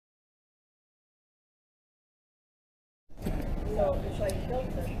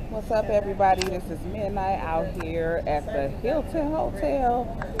What's up, everybody? This is Midnight out here at the Hilton Hotel,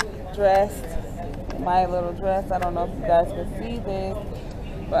 dressed in my little dress. I don't know if you guys can see this,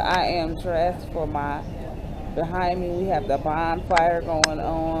 but I am dressed for my, behind me we have the bonfire going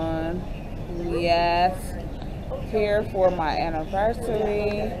on. Yes, here for my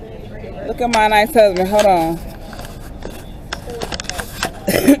anniversary. Look at my nice husband. Hold on.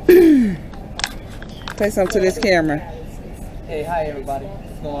 Say something to this camera. Hey, hi everybody.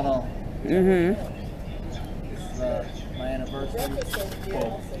 What's going on? This is my anniversary.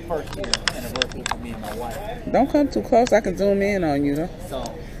 Well, first year anniversary for me and my wife. Don't come too close. I can zoom in on you, though. So,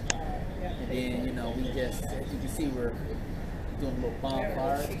 and then, you know, we just, as you can see, we're doing a little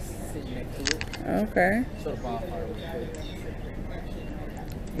bonfire, sitting next to it. Okay. Show the bonfire real quick.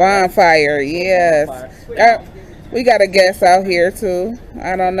 Bonfire, yes. Bonfire. We got a guest out here, too.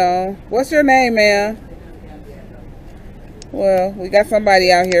 I don't know. What's your name, ma'am? Well, we got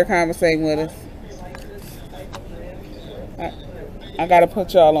somebody out here conversating with us. I gotta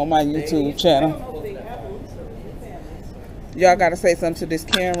put y'all on my YouTube channel. Y'all gotta say something to this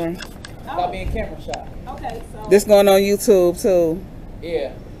camera. Got me in camera shot. Okay, so This going on YouTube, too.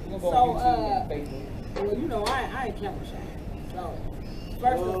 Yeah. We're going to go on YouTube and Facebook. well, you know, I ain't camera shy. So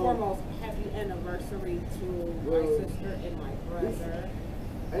first and foremost, happy anniversary to my sister and my brother.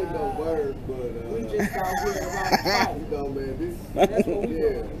 Ain't no word, but We just out here around the fight. you know, man, this. That's what we do.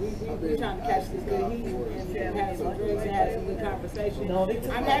 Yeah. We trying to catch this good heat and have some drinks and have some good conversation.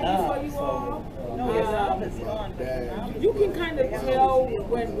 I'm happy for you all. You can kind of tell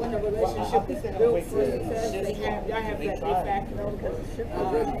when a relationship is built for success. Y'all have that big factor. I'm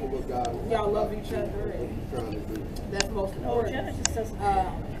ready for what God Y'all love each other, and is trying to do. that's most important.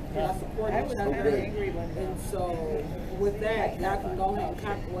 Y'all support each other, and so with that, y'all can go ahead and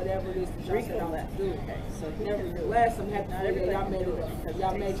conquer whatever it is that y'all set out to do. Nevertheless, I'm happy for you. Y'all made it.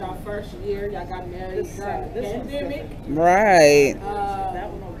 Y'all made y'all first year. Y'all got married during the pandemic. Right.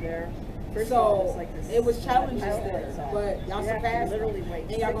 So it was challenges there, but y'all surpassed it,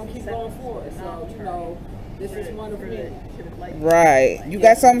 and y'all gonna keep going forward. So you know, this is one of many. Right. You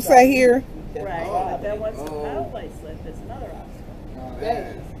got something to say here? Right. That one's a power place lift. It's another obstacle.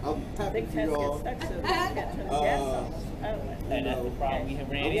 Man, I'm happy Big for test y'all. gets stuck to the gas off. And that's the problem we have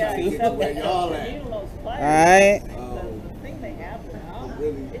ran Yeah, into. except Where that y'all the at? needle pliers, Right. the thing they have now, I'm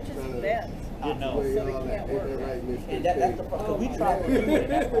really it just trying to bends. I know. where So y'all they at. can't Ain't work. that right, Miss? And that's the problem. We tried to do it, and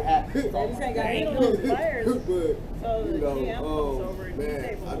that's what happened. They just ain't got Needle nothing to do. pliers. But, So the you know, GM comes over and he's man,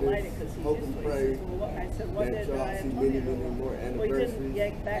 able I to light it just because he hope just and he pray says, well, what? I said, what that did y'all I see told many, you? many more Well, he didn't anniversaries.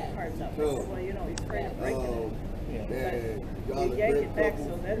 yank back parts up. I said, well, you know, he's afraid of breaking it. Man, y'all You a yank great it back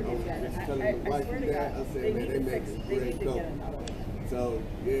couple. so then I was he's got it. just telling the I wife swear to that. God, I said, they man, need they to make fix a it. They great need to get couple. another one. So,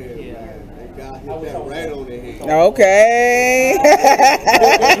 yeah, man, and God hit I was that on right that. on the head. Okay.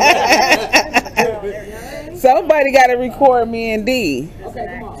 Somebody got to record me and D.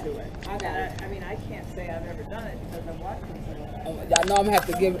 Okay, come on. To it. I got it. I mean, I can't say I've ever done it because I've watched them so much. Y'all know I'm gonna have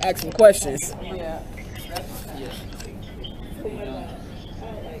to ask some questions. Yeah.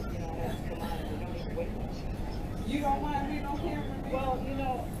 You don't mind being on camera? Well, you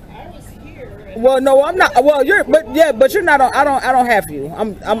know, I was here. And Well, no, I'm not. Well, but you're not on. I don't have you. I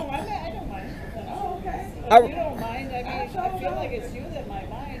don't mind. Oh, okay. If you don't mind, I mean, I feel like it's you that might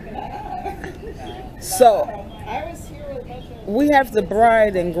mind, but I don't. So I was here with a bunch of we have the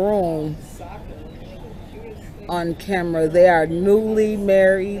bride and groom soccer. She was on camera. They are newly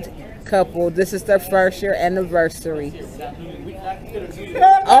married couple. This is their first year anniversary.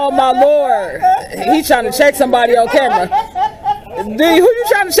 Oh my Lord! He's trying to check somebody on camera. D, who you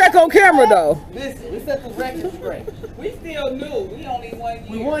trying to check on camera though? Listen, we set the record straight. We still new. We only 1 year.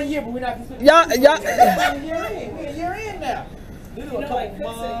 We 1 year, but we're not considered. Y'all. We're a year in. We're a year in now. We do a couple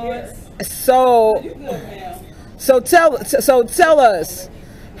months. So You good, ma'am. so tell us,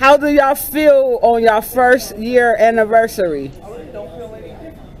 how do y'all feel on your first year anniversary? I really don't feel any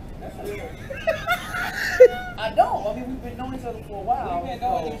different. That's weird. I don't. I mean, we've been knowing each other for a while. We've been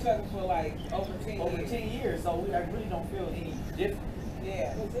knowing each other for like over 10 years. Over 10 years, so I really don't feel any different.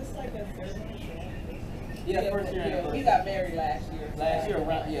 Yeah. Was this like a third one? Yeah, first year Yeah, anniversary. we got married last year. Last year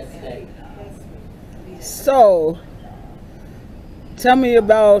around, yeah, today. So, tell me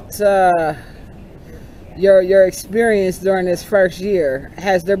about your experience during this first year.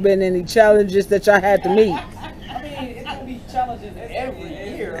 Has there been any challenges that y'all had to meet? I mean, it's going to be challenges every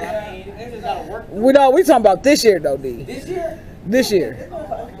year. I mean, this is not a work. We talking about this year though, D. This year? This year. It's been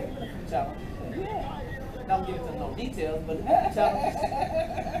a few challenges. Yeah. Not getting into no details, but it's been a challenge.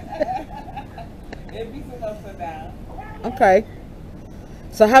 It'd be some ups and downs. Okay.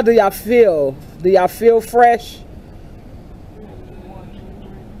 So how do y'all feel? Do y'all feel fresh?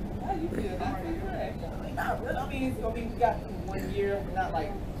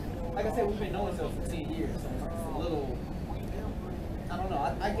 like I said, we've been knowing each other for 10 years, so it's a little, I don't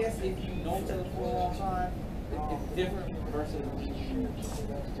know. I guess if you know each other for a long time, it's different versus when you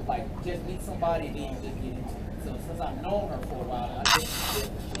like just meet somebody and then you just get into it. So since I've known her for a while, I guess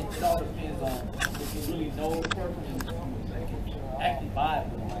it all depends on if you really know the person and actually vibe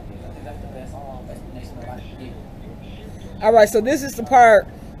with them. I think that's the best explanation that I can give. All right, so this is the part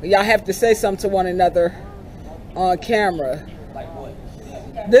where y'all have to say something to one another on camera. Like what?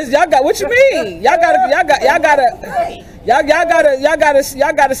 This y'all got what you mean? Y'all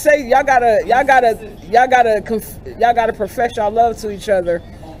gotta profess y'all love to each other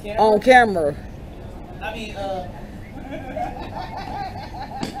on camera. I mean,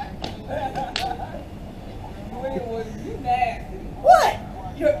 You nasty. what?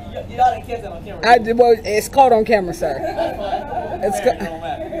 Y'all didn't catch that on camera. I did. Well, it's caught on camera, sir. That's fine. It's It don't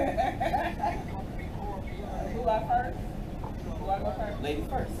matter. Who I first? Who I go first? Lady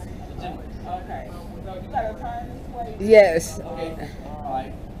first. Legitimately. Okay. So you gotta turn this way. Yes. Okay. All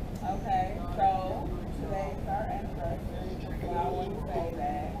right. Okay. So today's our anniversary. So I want to say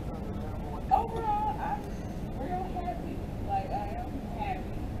that overall, I'm real happy. Like I am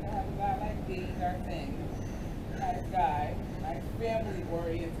happy to have a guy like these, our thing. Nice guy, nice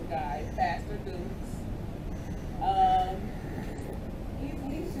family-oriented guy, Pastor Dukes.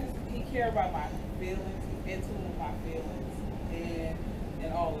 He cares about my feelings, he's in tune with my feelings,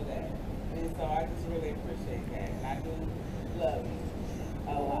 and all of that. And so I just really appreciate that. And I do love you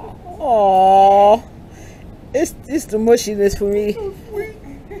a lot. Aww. It's the mushiness for me. Is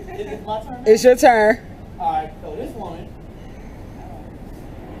it my turn? It's your turn. All right. So this woman,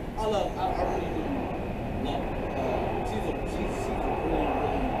 I really do love her. She's a really,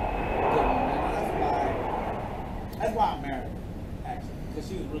 really good woman. That's why I married her, actually, because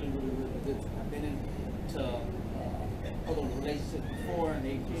she was really, really, really good. I've been into other relationships before, and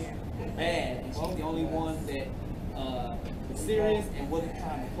they just were bad. And she's the only one that was serious and wasn't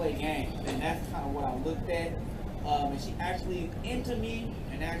trying to play games. And that's kind of what I looked at. And she actually into me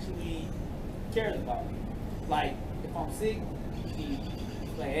and actually cares about me. Like if I'm sick, she's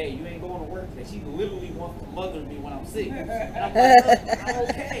like, "Hey, you ain't going to work today." She literally wants to mother me when I'm sick. And I'm like, "Look, I'm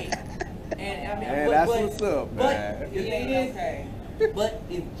okay." And I mean, Man, that's what's up, but man. the thing is, Okay. but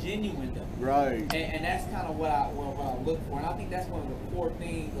it's genuine though. Right. And that's kind of what I look for, and I think that's one of the core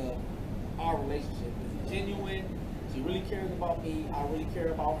things of our relationship. It's genuine. She really cares about me. I really care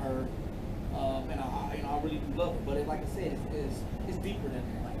about her, and I really do love her. But like I said, it's deeper than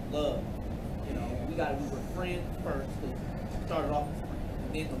like love. We were friends first. We started off as friends,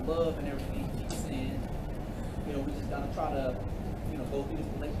 and then the love and everything keeps in. We just gotta try to go through this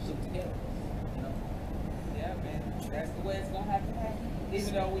relationship together. Yeah, man. That's the way it's gonna have to happen.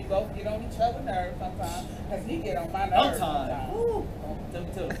 Even though we both get on each other's nerves sometimes, because he get on my nerves Sometimes. Woo. Let me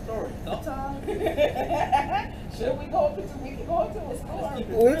tell the story. Sometimes. Should we go into we can go into a story?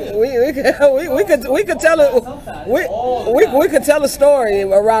 We could tell it. We could tell a story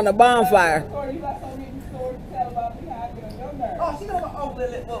around the bonfire. Story, you got so many stories to tell about me how I get on your nerves. Oh, she know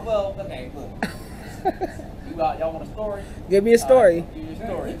about, well, okay, look. Y'all want a story? Give me a story. Give you a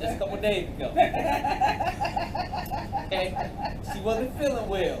story. Just a couple days ago. Okay? She wasn't feeling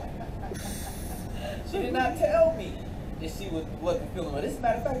well. She did not tell me that she wasn't feeling well. As a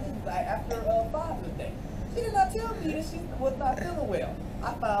matter of fact, this is like after Father's Day. She did not tell me that she was not feeling well.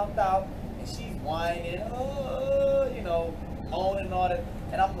 I found out, and she's whining, moaning and all that.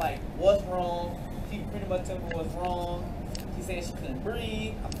 And I'm like, what's wrong? She pretty much told me what's wrong. She said she couldn't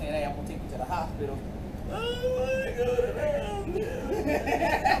breathe. I'm saying, hey, I'm going to take you to the hospital. Oh my God.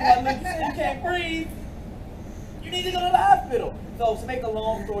 I'm like, look, you said you can't breathe. You need to go to the hospital. So to make a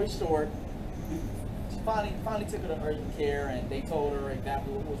long story short, she finally took her to urgent care, and they told her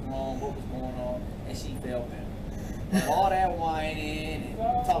exactly what was wrong, what was going on, and she felt better. And all that whining and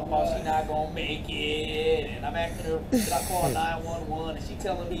talking about she not gonna make it, and I'm asking her, should I call 911? And she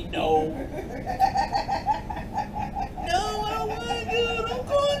telling me no. No, I don't want to do it. Don't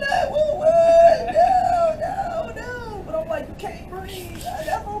call 911. No. But I'm like, you can't breathe.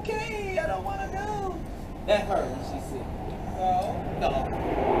 I'm okay. I don't want to go. That hurt when she's sick. No.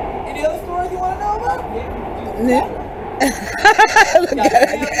 Any other stories you want to know about?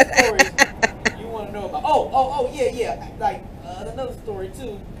 You want to know about? Oh, yeah. Like another story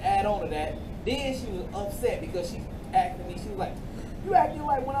too. Add on to that. Then she was upset because she asked me. She was like, "You acting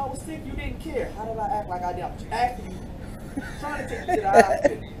like when I was sick, you didn't care. How did I act like I did? I'm asking you, trying to take you to the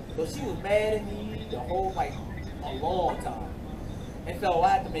hospital." So she was mad at me the whole a long time. And so I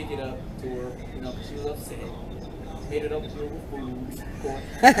had to make it up to her, because she was upset. made it up with food, of course.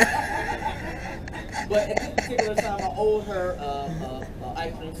 But at this particular time, I owed her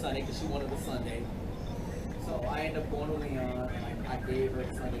ice cream sundae because she wanted a sundae. So I ended up going to Leon and I gave her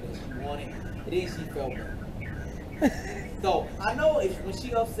the sundae that she wanted. And then she felt better. So I know if when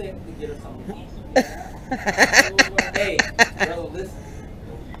she upset, to get her something to eat. Hey, brother, listen.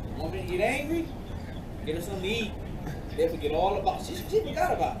 Want me to get angry? Get her something to eat. They forget all about it. She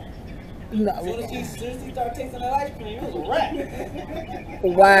forgot about it. No. As soon as she started tasting that ice cream, it was a wrap.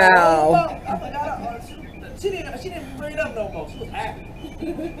 Wow. She didn't bring it up no more. She was happy.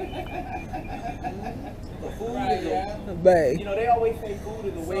 The food is Babe. you know, they always say food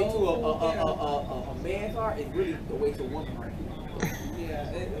is the way to a man's heart. It's really the way to a woman's heart.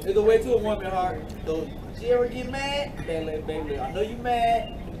 Yeah. It's the way to a woman's heart. So she ever get mad, baby, I know you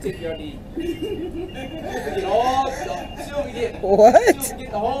mad. Let me take you out to eat. She'll forget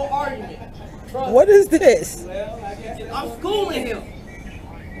the whole argument. Trust What is this? Well, I guess me. I'm schooling him.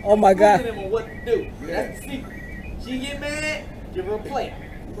 Oh my God. Schooling him on what to do. That's the secret. She get mad, give her a plate.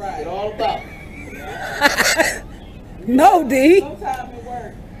 right. Get all about it. No, D. Sometimes it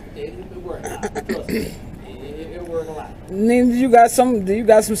works. It worked. Trust me. It worked a lot. Then you got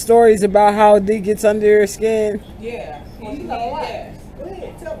some stories about how D gets under your skin. Yeah. Well, she got a lot. Yes. Go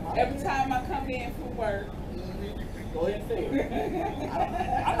ahead, tell me. Every time I come in from work, Go ahead and say it.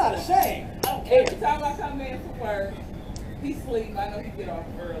 I'm not ashamed. I don't care. every time I come in from work, he sleep. I know he get off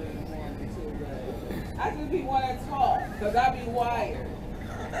early in the morning too, but I just be wanting to talk because I be wired.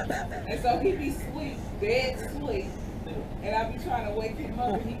 And so he be sleep, dead sleep, and I be trying to wake him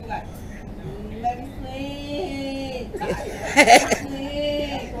up, and he be like, let me sleep. Let me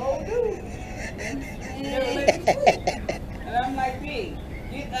sleep. Let me sleep. And I'm like, B,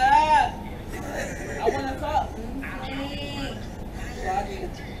 get up. I want to talk. So I get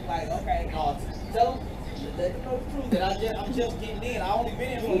like, okay. No, tell them, let them know the truth that I'm just getting in. I only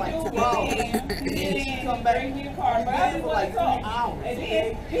been in for like 2 hours. And then she come back, bring me a car, but I just want to talk. And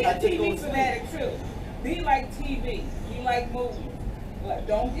then he a TV fanatic too. He like TV. He like movies. Like,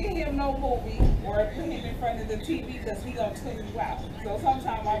 don't get him no movie or put him in front of the TV because he gonna tune you out. So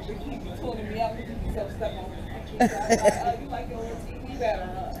sometimes I be keep tuning me out because he be so stuck on his computer. So I'm like, oh, you like your TV better,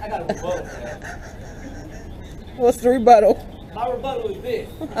 huh? I got a rebuttal for that. What's the rebuttal? My rebuttal is this.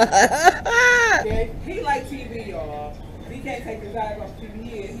 Okay? He like TV, y'all. He can't take his eyes off TV. He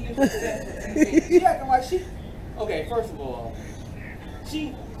is obsessed with TV. She acting like she. Okay, first of all,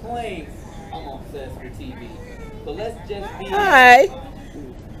 she claims I'm obsessed with TV. So let's just be. Hi.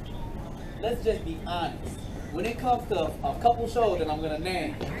 Let's just be honest. When it comes to a couple shows that I'm gonna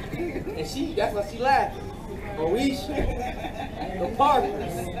name, and that's why she laughing. Moesha, The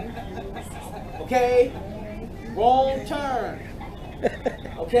Parkers, okay? Wrong Turn,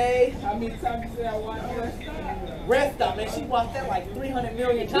 okay? How many times you say I want to rest stop? Rest Stop, man, she watched that like 300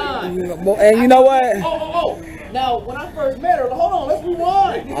 million times. And you know what? Oh. Now, when I first met her, hold on, let's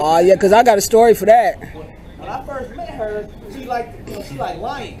rewind. Oh yeah, cause I got a story for that. When I first met her, she like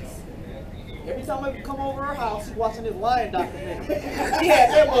lions. Every time I come over her house, she's watching this lion documentary. She had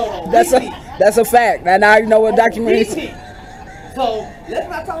that on That's a fact. Now you know what documentary. So let's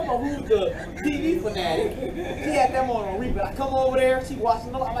not talk about who's the TV fanatic. She had them on repeat. I come over there, she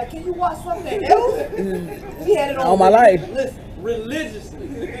watching. I'm like, can you watch something else? She had it on All my life. Listen, religiously.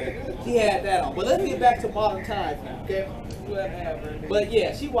 She had that on. But let's get back to modern times now, okay? Whatever. But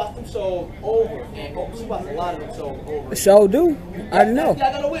yeah, she watched them shows over and over. She watched a lot of them shows over. Sure do. I already know. I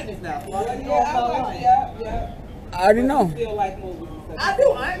got a witness now. So I let you know Yeah, about I watch lions. it. Yeah. I already know. Still like movies. I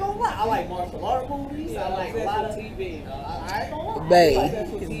do. I ain't gonna lie. I like martial art movies. Yeah, I like a lot of TV. I ain't gonna lie. Babe.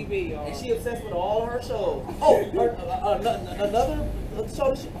 Obsessed with TV, y'all. And she obsessed with all of her shows. Oh, another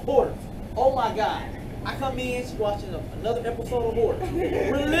show, Hoarders. Oh my God. I come in, she watching another episode of Hoarders.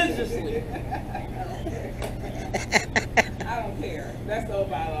 Religiously. I don't care. That's no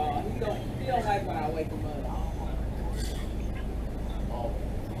bylaw. He don't like when I wake him up. Oh.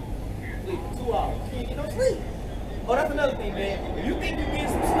 Sleep for 2 hours. You can't get no sleep. Oh, that's another thing, man. You think you getting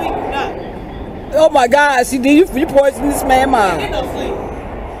some sleep or not? Oh my God, see, you poisoned this man You ain't mind. get no sleep.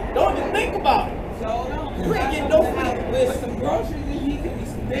 Don't even think about it. So no. You ain't getting no sleep. With Listen. some groceries and he could be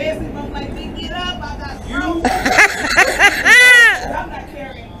spazzing. I'm like, then get up. I got groceries. I'm not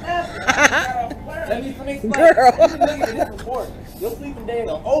carrying nothing. I gotta work. Let me explain. Girl. Let me look at this report. Your sleeping days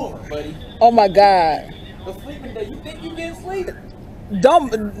are over, buddy. Oh my God. The sleeping day. You think you getting sleep? Don't,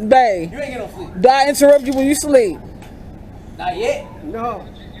 babe. You ain't getting no sleep. Do I interrupt you when you sleep? Not yet. No.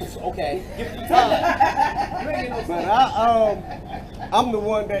 Okay. Give me time. You ain't getting no But sleep. I'm the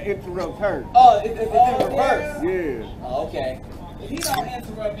one that interrupts her. Oh, it's in reverse. Yeah. Oh, okay. He don't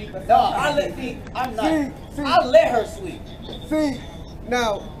interrupt me, but No, I let me. I'm not. I let her sleep. See,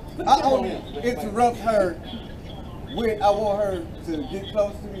 now I only interrupt her when I want her to get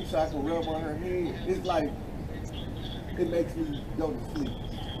close to me so I can rub on her head. It's like it makes me go to sleep.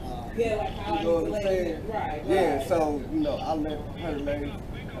 yeah, like how You know what I'm I saying? right. Yeah, right. so I let her lay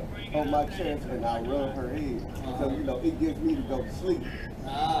on my chest and I rub her head. So it gets me to go to sleep.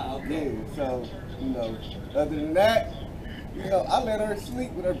 Ah, okay. Yeah, so other than that, I let her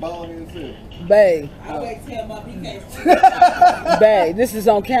sleep with her bald head self. Babe, I always tell Mom he can't. babe, this is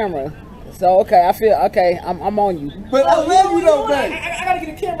on camera. So okay, I feel okay. I'm on you. But I love you though, babe. I gotta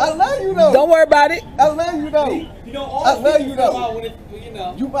get a camera. I love you though. Don't worry about it. I love you though. You know, all I the love things you come though. out when it, you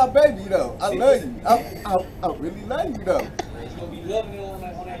know. You my baby though. I love you. I really love you though. You gonna be loving it on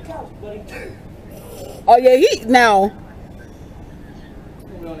that couch, buddy. Oh yeah,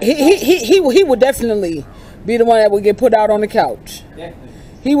 he would definitely be the one that would get put out on the couch. Definitely.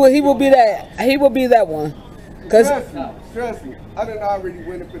 He will be that one. Cause Trust me. I done already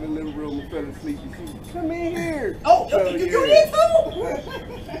went up in the living room and fell asleep. And she come in here. Oh, So, you yeah. did too.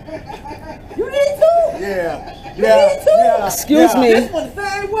 You did too. Yeah. You did too. Yeah. Excuse yeah. me. This one the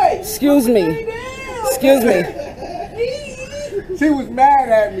same way. excuse me. Excuse me. She was mad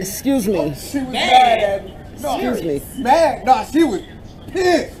at me. Excuse me. She was mad at me. No, Excuse me. Mad? No, she was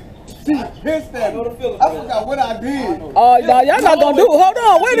pissed. She pissed at I know me. the feeling, I bro. forgot what I did. Oh no, y'all not gonna do. Hold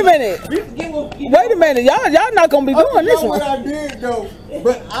on, wait a minute. You forget what you Wait a minute, y'all not gonna be I doing this forgot what one. I did though,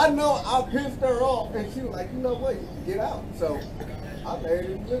 but I know I pissed her off, and she was like, you know what, you can get out. So I made it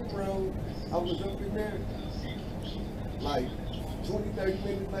in the living room. I was up in there like 20, 30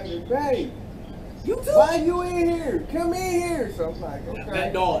 minutes later. Babe, You too. why you in here? Come in here. So I'm like, okay.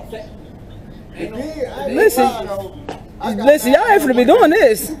 That dog. And then I ain't Listen. lied, though. I got Listen, mad y'all at ain't her finna be one doing day.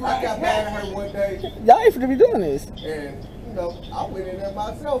 this. I got mad at her one day, Y'all ain't finna be doing this. and I went in there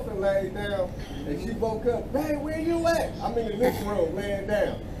myself and laid down, and she woke up. Babe, where you at? I'm in the living room laying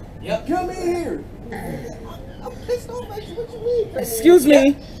down. Yep. Come in here. I'm pissed off at you. What you mean? Come in Excuse here?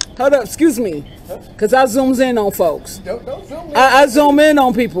 me. Hold up, excuse me. Cause I zooms in on folks. Don't zoom in. I zoom in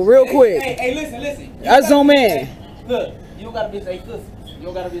on people real quick. Hey, listen. You I gotta zoom be- in. hey, Look, you don't gotta be a sister. You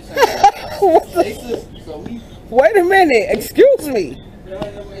don't gotta be a sister. They sister. So we. Wait a minute. Excuse me.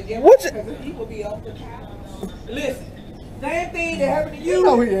 What you- Because he will be off the couch. Listen. Same thing that happened to You you.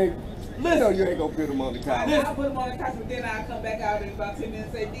 know he ain't. You know you ain't gonna put him on the couch. I'll put him on the couch, but then I'll come back out in about 10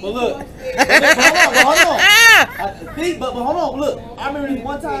 minutes and say, D, But look. you upstairs. Hold on. But hold on. Look, I remember this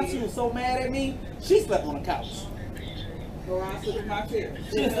one time she was so mad at me. She slept on the couch. Go around, sit in my chair.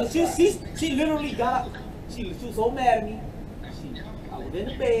 She literally got up. She was so mad at me. I was in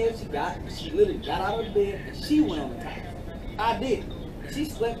the bed. She literally got out of the bed and she went on the couch. I did. She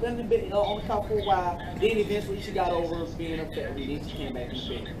slept in the bed on the couch for a while. Then eventually she got over being upset with me. Then she came back in the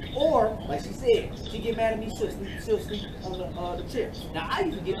bed. Or like she said, she get mad at me. She'll sleep on the chair. Now I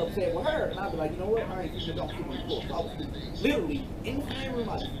used to get upset with her, and I'd be like, you know what? I ain't sleeping. Don't sleep on the floor. So I was sleeping literally in the same room.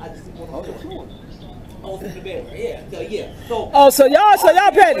 I just sleep on the floor. I was in the bed. Yeah. So. Oh, so y'all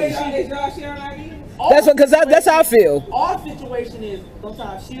petty. Is y'all sharing ideas? That's what, cause that's how I feel. Our situation is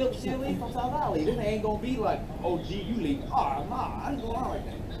sometimes she'll leave, sometimes I'll leave. This ain't gonna be like, oh gee, you leave. Oh nah, I ain't going on like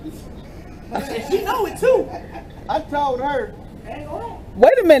that. And she know it too. I told her. Ain't going on.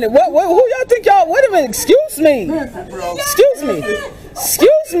 Wait a minute. What? Who y'all think y'all? Wait a minute. Excuse me. Listen, bro. Excuse me.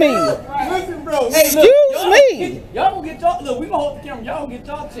 Excuse me. Listen, bro. Hey, look, Excuse me. Y'all gonna get y'all. Look, we gonna hold the camera. Y'all gonna get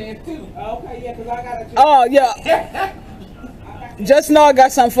y'all chance too. Okay, yeah, because I got to Oh yeah. Just know I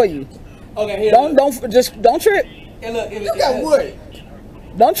got something for you. Okay, here. Don't look. don't trip. Hey, look. You got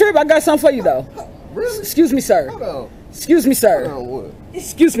what? Don't trip. I got something for you though. Really? Excuse me, sir. Hold on. Excuse me, Hold sir. on, what?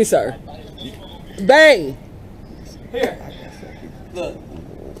 Excuse me, sir. Babe. Here. Look.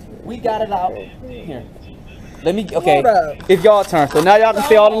 We got it out. Here. Let me. Hold Okay. up. It's y'all turn. So now y'all can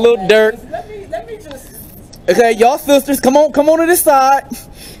see all the little dirt. Let me just. Okay, y'all sisters, come on to this side.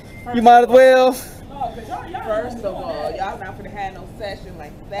 You might as well. First of all, y'all not gonna have no session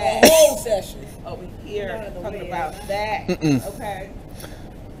like that. Whole session. Over here talking about that. Mm-mm. Okay.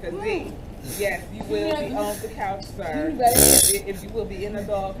 Because yes, you will be on the couch, sir. If you will be in the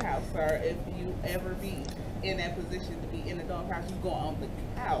dog house, sir. If you ever be in that position to be in the dog house, you go on the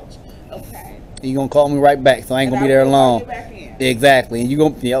couch. Okay. You gonna call me right back, so I ain't And gonna be I there will call long. you back in. Exactly. And you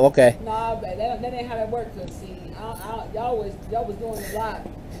gonna okay. Nah, but that ain't how that works. Cause see, y'all was doing a lot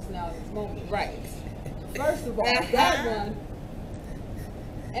just now at this moment. Right. First of all, that one,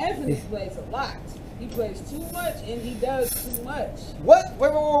 Anthony plays a lot. He plays too much and he does too much. What?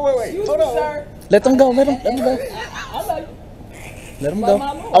 Wait. Excuse Hold me, on. sir. Let them go. Let them go. I love you. Let them By go.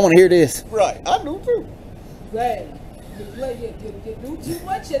 my lord. I want to hear this. Right. I do too. Babe, You do too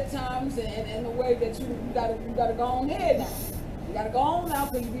much at times, and in the way that you gotta go on ahead now. You gotta go on now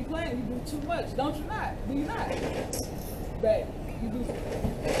because you be playing. You do too much, don't you not? Do you not? But you do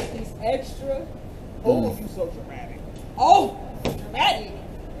these extra. Oh, you so dramatic. Oh, dramatic.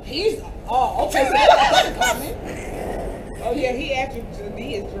 Okay. So that's a comment. Oh yeah, he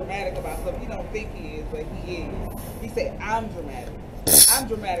actually is dramatic about stuff. He don't think he is, but he is. He said, I'm dramatic. I'm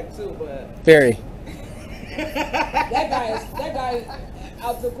dramatic too, but Very. That guy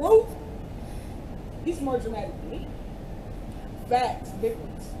out the group, he's more dramatic than me. Facts, big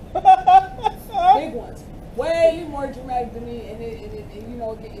ones. Big ones. Way more dramatic than me, and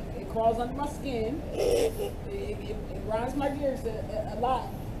it crawls under my skin. It grinds my gears a lot.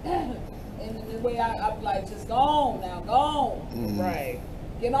 And the way I'm like, just go on now, go on. Mm-hmm. right.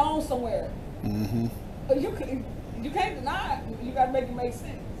 Get on somewhere. Mm-hmm. But you can't deny it. You gotta make it make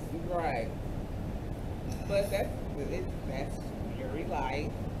sense. Right. But that's very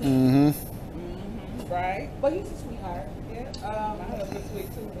light. Mm-hmm. Mm-hmm. Right. But he's a sweetheart. Yeah. My husband's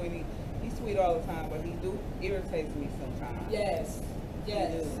sweet too. When he's sweet all the time, but he do irritates me sometimes. Yes.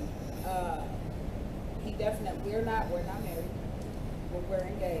 He definitely. We're not married, but we're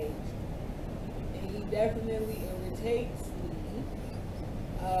engaged. And he definitely irritates me.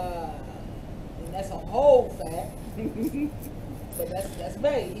 And that's a whole fact. But that's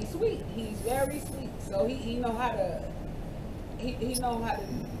babe. He's sweet. He's very sweet. So he know how to know how to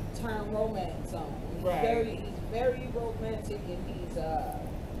turn romance on. Right. He's very romantic, and he's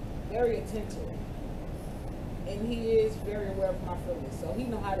very attentive. And he is very aware of my feelings. So he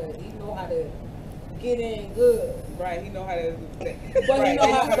know how to get in good. Right. He know how to. But right. he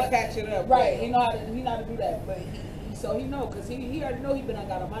know how to patch it up. Right. He know how to do that. But he know because he already know he been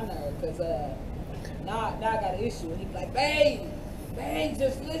got on my nerve because now I got an issue, and he be like, babe,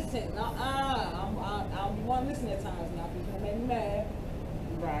 just listen. I don't want to listen at times now because it make me mad.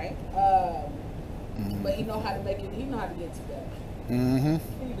 Right. But he know how to make it. He know how to get together. Mm-hmm.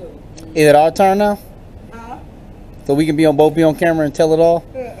 He do. Is it our turn now? Huh? So we can be on camera and tell it all?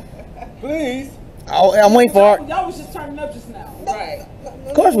 Please. I'm waiting for it. Y'all was just turning up just now. Right.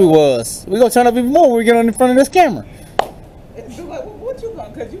 Of course we was. We gonna turn up even more when we get on in front of this camera. So what you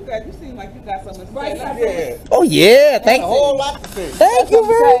going? Because you seem like you got something to Right. say. Yeah. Oh yeah, thank A whole lot to say. Thank you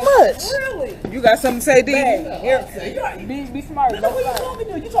very much. Really? You got something to say, D? Be smart. What you talking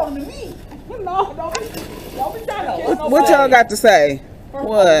to? You talking to me? No, don't be trying to. What y'all got to say? I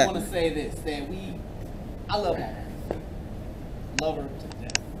What? want to say this, that I love my wife. Love her to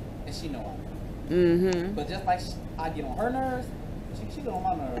death. And she know I do. Mm-hmm. But just like I get on her nerves, she get on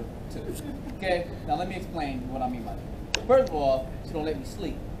my nerves too. Okay? Now let me explain what I mean by that. First of all, she don't let me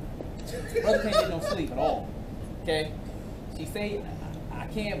sleep. Brother can't get no sleep at all. Okay? She say I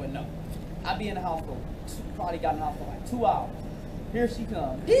can, but no. I be in the house probably got in the house for like 2 hours. Here she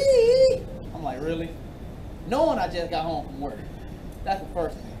comes. I'm like, really? Knowing I just got home from work. That's the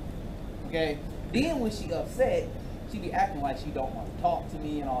first thing. Okay? Then when she upset, she be acting like she don't want to talk to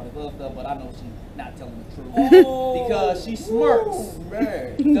me and all this other stuff, but I know she's not telling the truth. Because she smirks. Ooh,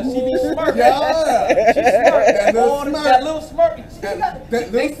 man. Because she be smirking. Yeah. She smirks. That little All this- smirk. That little smirk. That little smirk, she got that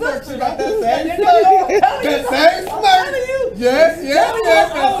That same smirk. That same smirk. Yes,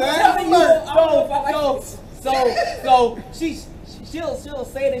 that same smirk. She'll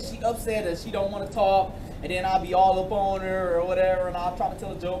say that she upset and she don't want to talk, and then I'll be all up on her or whatever, and I'll try to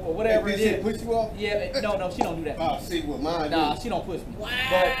tell a joke or whatever Did it she is. push you off? Yeah, no, she don't do that. Oh, see what mine Nah, do. she don't push me. Wow.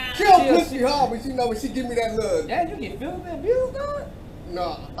 But She don't push me hard, but you know when she give me that look. yeah, you get physically abused, dog.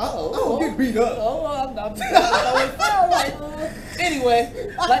 No, I don't get beat up. Oh, anyway,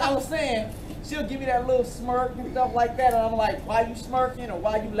 like I was saying, she'll give me that little smirk and stuff like that, and I'm like, why you smirking or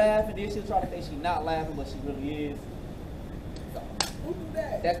why you laughing? Then she'll try to say she's not laughing, but she really is. Who do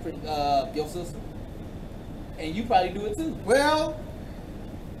that? That's pretty, your sister. And you probably do it too. Well,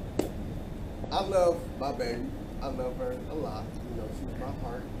 I love my baby. I love her a lot. You know, she's my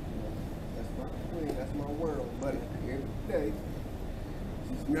heart. You know, that's my queen. That's my world. But at the end of the day,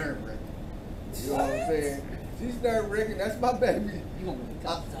 she's nerve-wracking. You know what I'm saying? She's nerve-wracking. That's my baby. You gonna really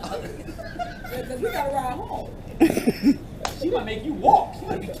talk Because we gotta ride home. She might make you walk. You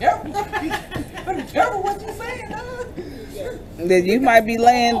better be careful. You better be careful what you saying, huh? That you might be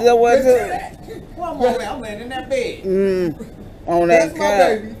laying the what? Well, I'm laying in that bed. On That's that my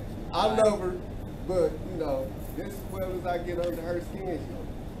couch. baby. I love her. But, you know, just as well as I get under her skin, you know,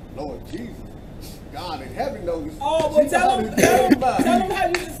 Lord Jesus, God in heaven knows. Oh, well, she tell knows them everybody. how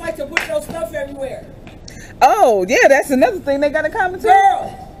you just like to put your stuff everywhere. Oh, yeah, that's another thing they got to comment on.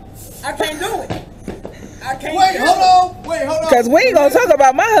 Girl, I can't do it. I can't Wait, do hold on. Wait, hold on. Because we ain't going to talk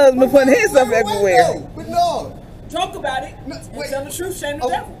about my husband putting his stuff Wait, everywhere. no. But no, Talk about it. No, And wait. tell the truth, shame the Oh.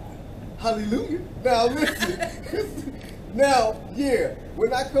 devil. Hallelujah. Now listen. Now, yeah,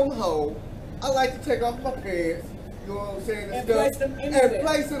 when I come home, I like to take off my pants, you know what I'm saying, And stuff, place them and anywhere.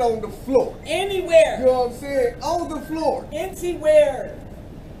 place it on the floor. Anywhere. You know what I'm saying? On the floor. Anywhere.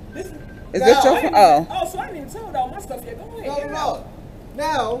 This Is Now, that your I ain't oh? even- oh, so I didn't even tell all my stuff yet. Go ahead. No, Get it no. out.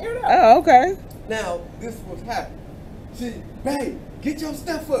 Now, Get it out. Oh, okay. now, this was happening. She, babe, get your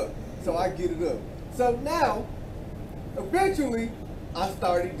stuff up. So I get it up. So now, eventually, I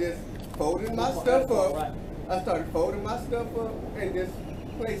started just folding my stuff up. I started folding my stuff up and just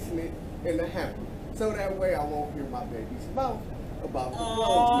placing it in the hamper. So that way I won't hear my baby's mouth about the Oh,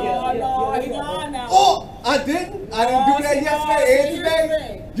 clothes. no, he lying now. Oh, I didn't. I didn't do that see, yesterday. here's And the today,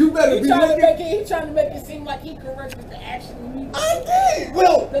 thing. you better He be trying to looking. make it. He trying to make it seem like he corrected the action immediately. I did.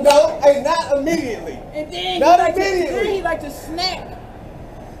 Well, no, and not immediately. And then Not he like immediately. then he like to snack.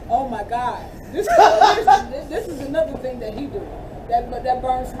 Oh my God! This is another thing that he do that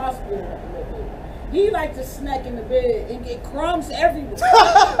burns my spirit up a little bit. He like to snack in the bed and get crumbs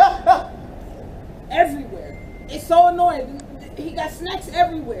everywhere. Everywhere. It's so annoying. He got snacks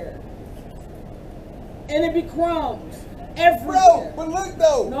everywhere, and it be crumbs everywhere. Bro, but look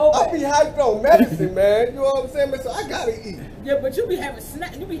though, No, I be hyped on medicine, man. You know what I'm saying? So I gotta eat. Yeah, but you be having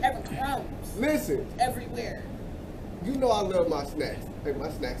snacks. You be having crumbs Listen, everywhere. you know I love my snacks. Hey, my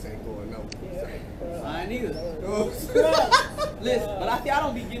snacks ain't going nowhere. Mine either. You know what I'm saying? Listen, but I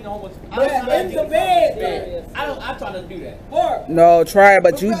don't be getting almost. In the bed. I'm trying to do that. Or No, try it,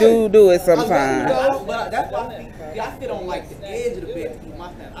 but you do it I sometimes. love But that's why I sit on like the edge of the bed to eat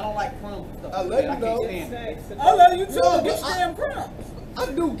my snacks. I don't like crumbs and stuff. I like love that. you, I though. can't stand it. I love you too. No, Get but your damn crumbs. I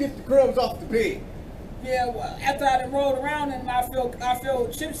do get the crumbs off the bed. Yeah, well, after I done rolled around and I feel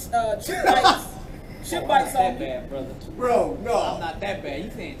chip bites, chip I'm bites not on that me. bad, brother. Bro, I'm no. not that bad.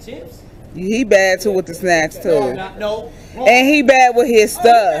 You saying chips? He bad too with the snacks too. No. Wrong. And he bad with his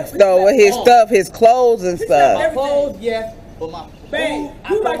stuff though, with his stuff, his clothes and My stuff. clothes, yes, but my Babe, food,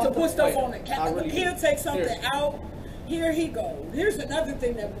 I you throw like to myself put stuff away. on the I counter. really He'll do. take something Seriously. out. Here he goes. Here's another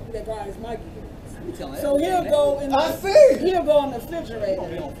thing that grinds my gears. You telling So he'll everything, go in I the see. he'll go in the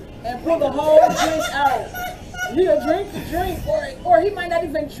refrigerator and pull the whole drink out. He'll drink the drink, or he might not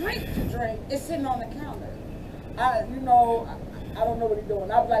even drink the drink. It's sitting on the counter. I don't know what he's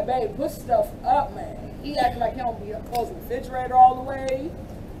doing. I'm like, babe, put stuff up, man. He acting like he don't be closing the refrigerator all the way.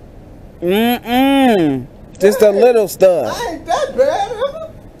 Just a little stuff. I ain't that bad,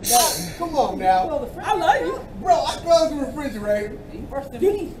 ever. Come on now. I love you. Bro, I close the refrigerator. You worse than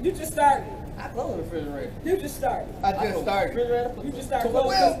me. You just started. I close the refrigerator. You just started. I just started. Refrigerator. You just started Well,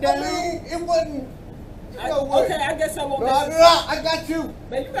 closing I down. mean, it wasn't, you know what? Okay, I guess I won't. No, I got you.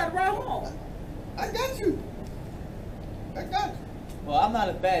 But you gotta ride home. I got you. I got you. Well, I'm not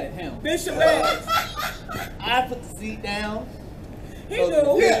as bad as him. Bishop Edge. I put the seat down. He So,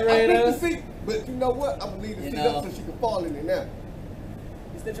 knew. Yeah, I Refrigerator. put the seat, but you know what? I'm gonna leave the You seat know. up so she can fall in it now.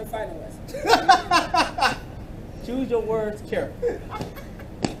 Is that your final lesson? Choose your words carefully.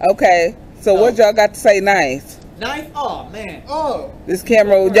 Okay, so what y'all got to say nice? Nice. Oh man. Oh, This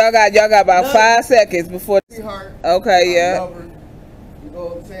camera, y'all got about 5 seconds before. sweetheart. Okay, I yeah. love her. You know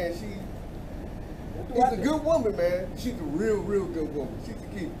what I'm saying? She's a good woman, man. She's a real good woman. She's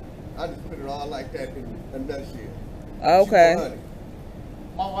a keeper. I just put it all like that in a nutshell. Okay. She's 100.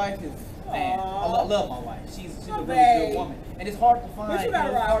 My wife is, man, I Aw. love my wife. She's a really babe. good woman. And it's hard to find, But you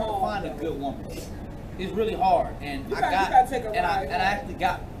gotta ride hard home, to find a though. good woman. It's really hard. And You I gotta- got, you gotta take a and I ride actually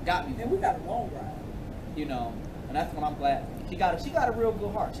got me And there, we got a long ride. you know. And that's what I'm glad. She got a real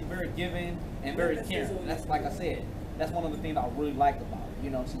good heart. She's very giving and very That's caring. what And that's, like I said, that's one of the things I really like about her. You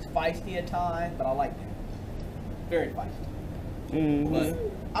know, she's feisty at times, but I like that. Very feisty. But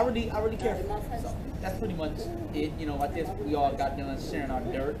I really care for her. So that's pretty much it. You know, like this, we all got done sharing our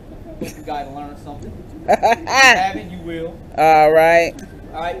dirt. Hope you guys learned something. If you haven't, you will. All right.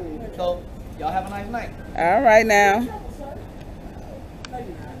 All right. So y'all have a nice night. All right now. No, you're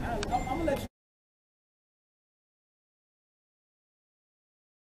not. I'm gonna let you.